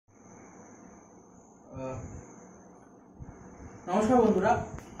নমস্কার বন্ধুরা,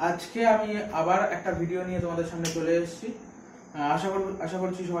 আজকে আমি আবার একটা ভিডিও নিয়ে তোমাদের সামনে চলে এসেছি। আশা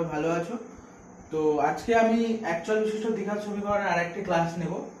করছি সবাই ভালো আছো। তো আজকে আমি একচল বিশিষ্ট দ্বিঘাত সমীকরণের আরেকটি ক্লাস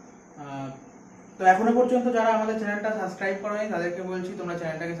নেব। তো এখনো পর্যন্ত যারা আমাদের চ্যানেলটা সাবস্ক্রাইব করেনি তাদেরকে বলছি তোমরা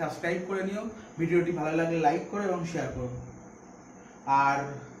চ্যানেলটাকে সাবস্ক্রাইব করে নিও, ভিডিওটি ভালো লাগলে লাইক করো এবং শেয়ার করো। আর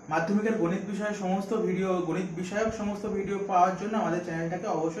মাধ্যমিকের গণিত বিষয়ক সমস্ত ভিডিও পাওয়ার জন্য আমাদের চ্যানেলটাকে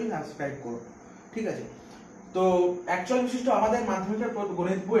অবশ্যই সাবস্ক্রাইব করো, ঠিক আছে? তো একচল বিশিষ্ট আমাদের মাধ্যমিকের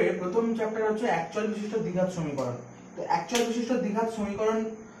গণিত বইয়ের প্রথম চ্যাপ্টার হচ্ছে একচল বিশিষ্ট দ্বিঘাত সমীকরণ। তো একচল বিশিষ্ট দ্বিঘাত সমীকরণ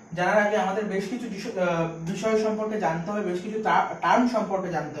জানার আগে আমাদের বেশ কিছু বিষয় সম্পর্কে জানতে হবে, বেশ কিছু টার্ম সম্পর্কে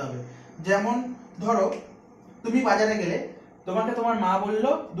জানতে হবে। যেমন ধরো তুমি বাজারে গেলে, তোমাকে তোমার মা বলল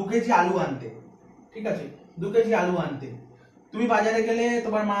 2 কেজি আলু আনতে, ঠিক আছে? 2 কেজি আলু আনতে। তুমি বাজারে গেলে,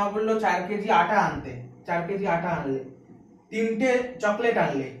 তোমার মা বলল 4 কেজি আটা আনতে, 4 কেজি আটা আনলে, 3টে চকলেট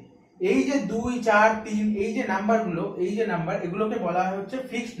আনলে। এই যে 2, 4, 3 এই যে নাম্বারগুলো, এগুলোকে বলা হয় হচ্ছে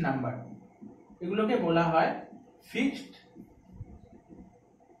ফিক্সড নাম্বার। এগুলোকে বলা হয় ফিক্সড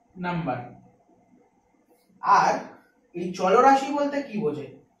নাম্বার। আর এই চলরাশি বলতে কি বোঝে?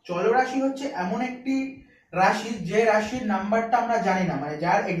 চলরাশি হচ্ছে এমন একটি রাশি যে রাশির নাম্বারটা আমরা জানি না, মানে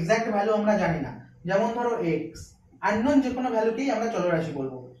যার এক্সাক্ট ভ্যালু আমরা জানি না। যেমন ধরো x, আননোন যে কোনো ভ্যালুকেই আমরা চলরাশি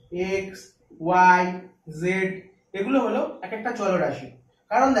বলবো। x, y, z এগুলো হলো এক একটা চলরাশি।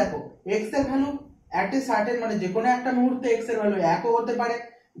 কারণ দেখো, x এর ভ্যালু এট এ সার্টেন, মানে যে কোনো একটা মুহূর্তে x এর ভ্যালু 1ও হতে পারে,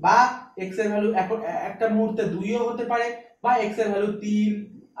 বা x এর ভ্যালু একটা মুহূর্তে 2ও হতে পারে, বা x এর ভ্যালু 3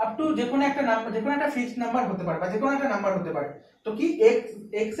 আপ টু যে কোনো একটা নাম্বার, যে কোনো একটা ফিক্সড নাম্বার হতে পারে, বা যে কোনো একটা নাম্বার হতে পারে। তো কি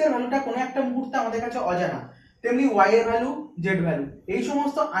x এর ভ্যালুটা কোনো একটা মুহূর্তে আমাদের কাছে অজানা, তেমনি y এর ভ্যালু, z ভ্যালু, এই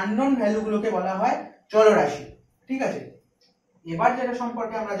সমস্ত আননোন ভ্যালুগুলোকে বলা হয় চলরাশি, ঠিক আছে? এবার যেটা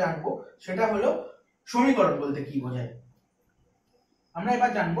সম্পর্কে আমরা জানবো সেটা হলো সমীকরণ বলতে কি বোঝায়। আমরা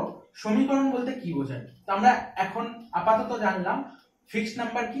এবার জানবো সমীকরণ বলতে কি বোঝায়। তো আমরা এখন আপাতত জানলাম ফিক্সড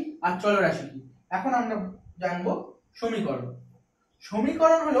নাম্বার কি আর চলরাশি কি। এখন আমরা জানবো সমীকরণ।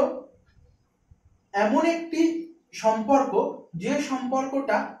 সমীকরণ হলো এমন একটি সম্পর্ক যে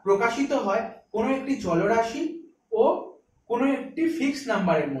সম্পর্কটা প্রকাশিত হয় কোনো একটি চলরাশি ও কোনো একটি ফিক্সড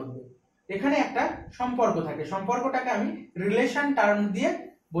নাম্বারের মধ্যে। এখানে একটা সম্পর্ক থাকে, সম্পর্কটাকে আমি রিলেশন টার্ম দিয়ে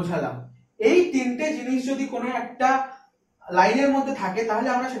বোঝালাম। এই 3টে জিনিস যদি কোনো একটা লাইনের মধ্যে থাকে তাহলে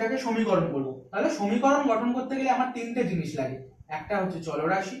আমরা সেটাকে সমীকরণ বলবো। তাহলে সমীকরণ গঠন করতে গেলে আমার 3টে জিনিস লাগে। একটা হচ্ছে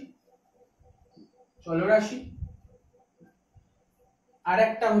চলরাশি, আর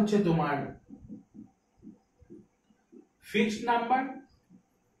একটা হচ্ছে তোমার ফিক্সড নাম্বার,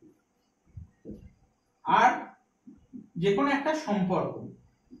 আর যে কোনো একটা সম্পর্ক।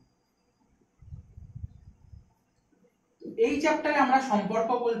 এই চ্যাপ্টারে আমরা সম্পর্ক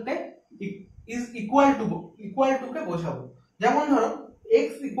বলতে ইজ ইকুয়াল টু কে বোঝাবো। যেমন ধরো x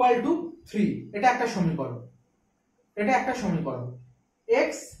ইকুয়াল টু 3, এটা একটা সমীকরণ,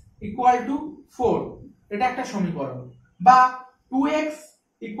 x ইকুয়াল টু 4, এটা একটা সমীকরণ, বা 2x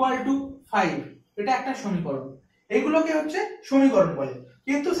ইকুয়াল টু 5, এটা একটা সমীকরণ। এগুলোকে হচ্ছে সমীকরণ বলে।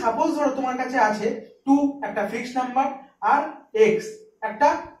 কিন্তু সাপোজ ধরো তোমার কাছে আছে 2 একটা ফিক্সড নাম্বার আর x একটা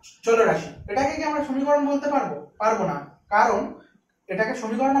চলরাশি, এটাকে কি আমরা সমীকরণ বলতে পারবো না। কারণ এটাকে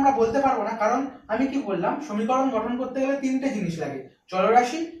সমীকরণ আমরা বলতে পারবো না, কারণ আমি কি বললাম, সমীকরণ গঠন করতে গেলে 3টে জিনিস লাগে,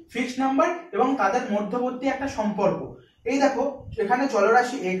 চলরাশি, ফিক্সড নাম্বার এবং তাদের মধ্যবর্তী একটা সম্পর্ক। এই দেখো, এখানে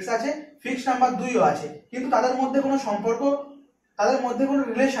চলরাশি x আছে, ফিক্সড নাম্বার 2ও আছে, কিন্তু তাদের মধ্যে কোনো সম্পর্ক, তাদের মধ্যে কোনো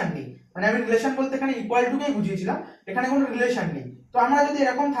রিলেশন নেই। মানে আমি রিলেশন বলতে এখানে ইকুয়াল টু কেই বুঝিয়েছিলাম, এখানে কোনো রিলেশন নেই। তো আমরা যদি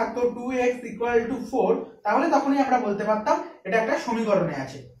এরকম থাকতো 2x ইকুয়াল টু 4, তাহলে তখনই আমরা বলতে পারতাম এটা একটা সমীকরণে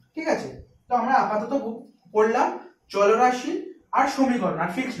আছে, ঠিক আছে? তো আমরা আপাতত পড়লাম চলরাশি আর সমীকরণ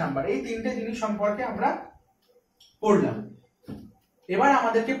আর ফিক্সড নাম্বার, এই 3টে জিনিস সম্পর্কে আমরা পড়লাম। এবার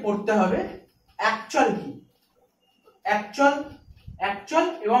আমাদেরকে পড়তে হবে একচল কি। একচল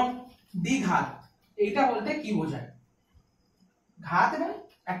এবং দ্বিঘাত, এইটা বলতে কি বোঝায়? ঘাত এবং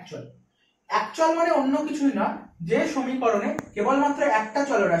একচল। একচল মানে অন্য কিছুই না, যে সমীকরণে কেবলমাত্র একটা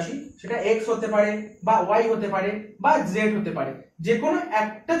চলরাশি, সেটা x হতে পারে বা y হতে পারে বা z হতে পারে, যে কোনো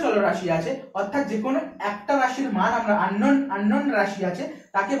একটা চলরাশি আছে, অর্থাৎ যে কোনো একটা রাশির মান আমরা আননোন রাশি আছে,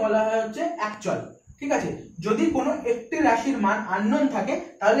 তাকে বলা হয় হচ্ছে একচল, ঠিক আছে? যদি কোনো একটি রাশির মান আননোন থাকে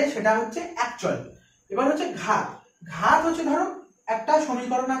তাহলে সেটা হচ্ছে একচল। এবার হচ্ছে ঘাত। ঘাত হচ্ছে ধরো একটা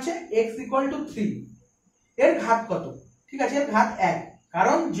সমীকরণ আছে x ইকুয়াল টু 3, এর ঘাত কত? ঠিক আছে, এর ঘাত 1,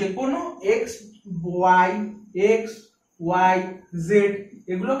 কারণ যে কোনো x y z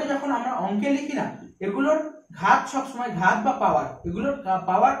এগুলোকে যখন আমরা অঙ্কে লিখি না, এগুলোর ঘাত সবসময়, ঘাত বা পাওয়ার, এগুলোর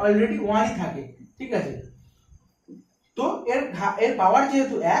পাওয়ার অলরেডি 1ই থাকে, ঠিক আছে? তো এর পাওয়ার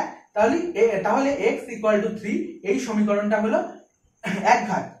যেহেতু 1, তাহলে x ইকুয়াল টু 3, এই সমীকরণটা হলো এক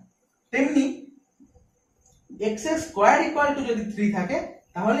ঘাত। তেমনি x স্কয়ার ইকুয়াল টু যদি 3 থাকে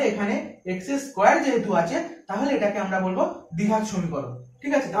তাহলে এখানে x স্কয়ার যেহেতু আছে তাহলে এটাকে আমরা বলবো দ্বিঘাত সমীকরণ।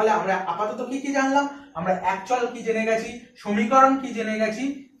 ঠিক আছে, তাহলে আমরা আপাতত কি কি জানলাম? আমরা একচল কি জেনে গেছি, সমীকরণ কি জেনে গেছি,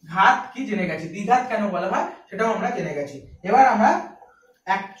 ঘাত কি জেনে গেছি, দ্বিঘাত কেন বলা হয় সেটাও আমরা জেনে গেছি। এবার আমরা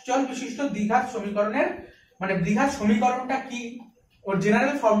একচল বিশিষ্ট দ্বিঘাত সমীকরণের মানে দ্বিঘাত সমীকরণটা কি ওর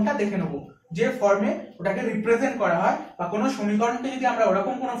জেনারেল ফর্মটা দেখে নেব, যে ফর্মে ওটাকে রিপ্রেজেন্ট করা হয় বা কোনো সমীকরণকে যদি আমরা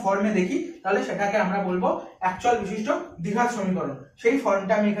ওরকম কোনো ফর্মে দেখি তাহলে সেটাকে আমরা বলবো একচল বিশিষ্ট দ্বিঘাত সমীকরণ। সেই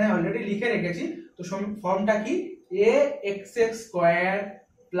ফর্মটা আমি এখানে অলরেডি লিখে রেখেছি। তো ফর্মটা কি? ax square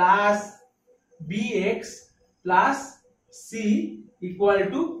plus bx plus c equal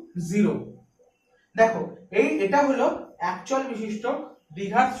to 0। দেখো এটা হলো একচল বিশিষ্ট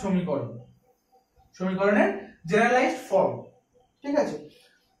দ্বিঘাত সমীকরণ, সমীকরণের জেনারেলাইজড ফর্ম। ঠিক আছে,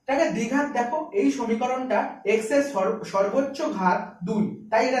 এটাকে দ্বিঘাত। দেখো এই সমীকরণটা x এর সর্বোচ্চ ঘাত 2,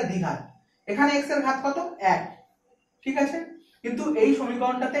 তাই এটা দ্বিঘাত। এখানে x এর ঘাত কত? 1। ঠিক আছে, কিন্তু এই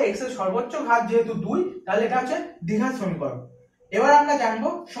সমীকরণটাতে x এর সর্বোচ্চ ঘাত যেহেতু 2, তাহলে এটা হচ্ছে দ্বিঘাত সমীকরণ। এবার আমরা জানবো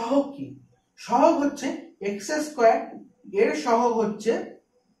সহগ কি। সহগ হচ্ছে x স্কয়ার, এর সহগ হচ্ছে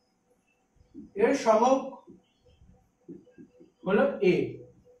হলো a,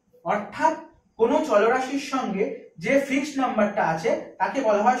 অর্থাৎ কোন চলরাশির সঙ্গে যে ফিক্সড নাম্বারটা আছে তাকে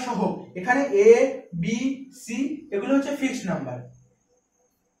বলা হয় সহগ। এখানে a b c এগুলো হচ্ছে fixed number.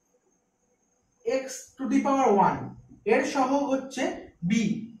 x to the পাওয়ার 1 এর সহগ হচ্ছে b,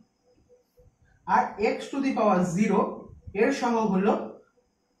 R x to the পাওয়ার 0 এর সহগ হলো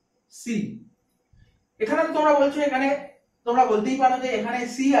c। এখানে তো তোমরা বলছো, এখানে তোমরা বলতেই পারো যে এখানে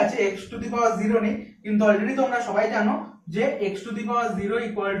c আছে, x টু দি পাওয়ার 0 নেই, কিন্তু অলরেডি তোমরা সবাই জানো যে x to the power 0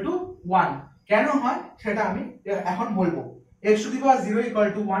 equal to 1 কেন হয় সেটা আমি এখন বলবো। x to the power 0 equal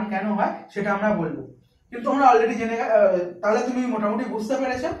to 1 কেন হয় সেটা আমরা বলবো, কিন্তু তোমরা অলরেডি জেনে তাহলে তুমি মোটামুটি বুঝতে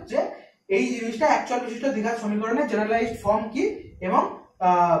পেরেছো যে এই জিনিসটা একচল বিশিষ্ট দ্বিঘাত সমীকরণের জেনারেলাইজড ফর্ম কি এবং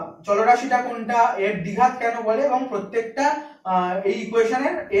চলরাশিটা কোনটা, এর দ্বিঘাত কেন বলে, এবং প্রত্যেকটা এই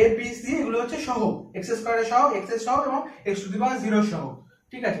ইকুয়েশনের a b c এগুলো হচ্ছে সহগ, x স্কয়ারের সহগ, x এর সহগ এবং x টু দি পাওয়ার 0 এর সহগ।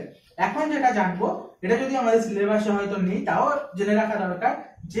 ঠিক আছে, এখন যেটা জানবো, এটা যদি আমাদের সিলেবাসে হয়তো নেই তাও জেনে রাখা দরকার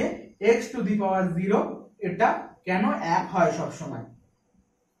যে x টু দি পাওয়ার 0 এটা কেন 1 হয় সব সময়।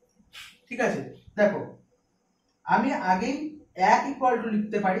 ঠিক আছে, দেখো আমি আগেই 1 ইকুয়াল টু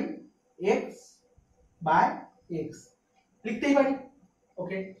লিখতে পারি x বাই x লিখতেই পারি।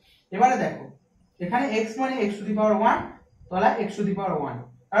 ওকে, এবারে দেখো এখানে x মানে x টু দি পাওয়ার 1, তাহলে x টু দি পাওয়ার 1,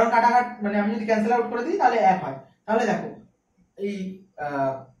 কারণ কাটাকাট মানে আমি যদি ক্যান্সেল আউট করে দিই তাহলে 1 হয়। তাহলে দেখো এই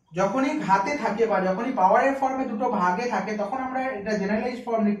যখনই ঘাতে থাকে বা যখনই পাওয়ারের ফর্মে দুটো ভাগে থাকে তখন আমরা এটা জেনারেলাইজড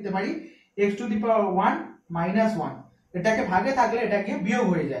ফর্ম লিখতে পারি x to the power 1 minus 1। এটাকে ভাগে থাকলে এটা গিয়ে বিয়োগ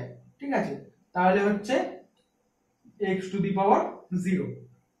হয়ে যায়। ঠিক আছে, তাহলে হচ্ছে x টু দি পাওয়ার 0।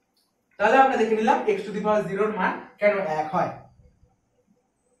 তাহলে আমরা দেখে নিলাম x টু দি পাওয়ার 0 এর মান কেন 1 হয়।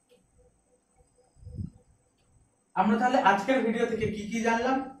 আমরা তাহলে আজকের ভিডিও থেকে কি কি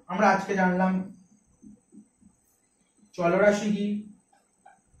জানলাম? আমরা আজকে জানলাম চলরাশি কি,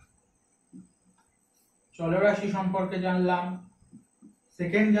 চলরাশি সম্পর্কে জানলাম,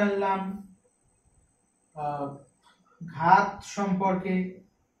 সেকেন্ড জানলাম ঘাত সম্পর্কে,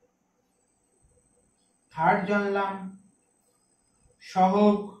 থার্ড জানলাম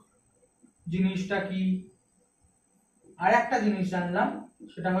সহগ জিনিসটা কি, আর একটা জিনিস জানলাম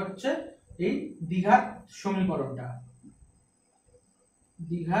সেটা হচ্ছে এই দ্বিঘাত সমীকরণটা,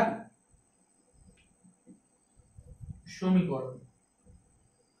 দ্বিঘাত সমীকরণ।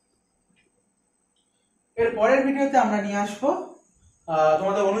 এর পরের ভিডিওতে আমরা নিয়ে আসবো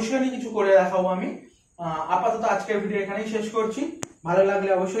তোমাদের অনুশীলনী কিছু করে দেখাবো আমি। আপাতত আজকের ভিডিও এখানেই শেষ করছি। ভালো লাগলে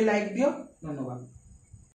অবশ্যই লাইক দিও। ধন্যবাদ।